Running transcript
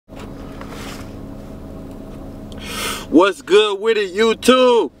What's good with it,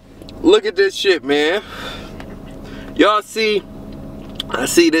 YouTube? Look at this shit, man. Y'all see, I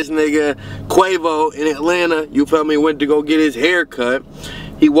see this nigga Quavo in Atlanta, you feel me, went to go get his hair cut.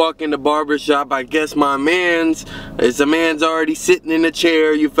 He walked in the barber shop. I guess my man's already sitting in the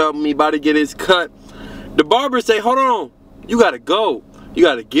chair, you felt me, about to get his cut. The barber say, hold on, you gotta go. You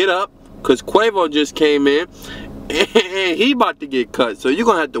gotta get up, cause Quavo just came in and he about to get cut, so you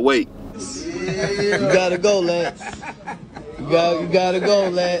gonna have to wait. You gotta go, Lance. You gotta go,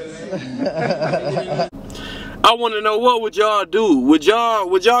 Lance. I want to know, what would y'all do? Would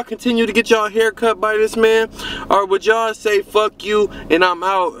y'all continue to get y'all hair cut by this man, or would y'all say fuck you and I'm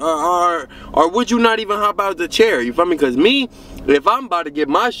out, or would you not even hop out the chair? You feel me? Cause me, if I'm about to get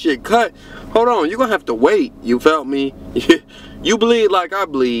my shit cut, hold on, you gonna have to wait. You felt me? You bleed like I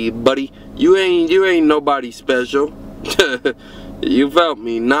bleed, buddy. You ain't nobody special. You felt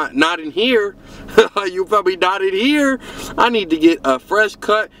me? Not in here. You felt me? Not in here. I need to get a fresh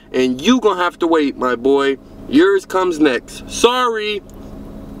cut, and you gonna have to wait, my boy. Yours comes next. Sorry.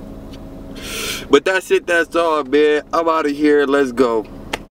 But that's it. That's all, man. I'm out of here. Let's go.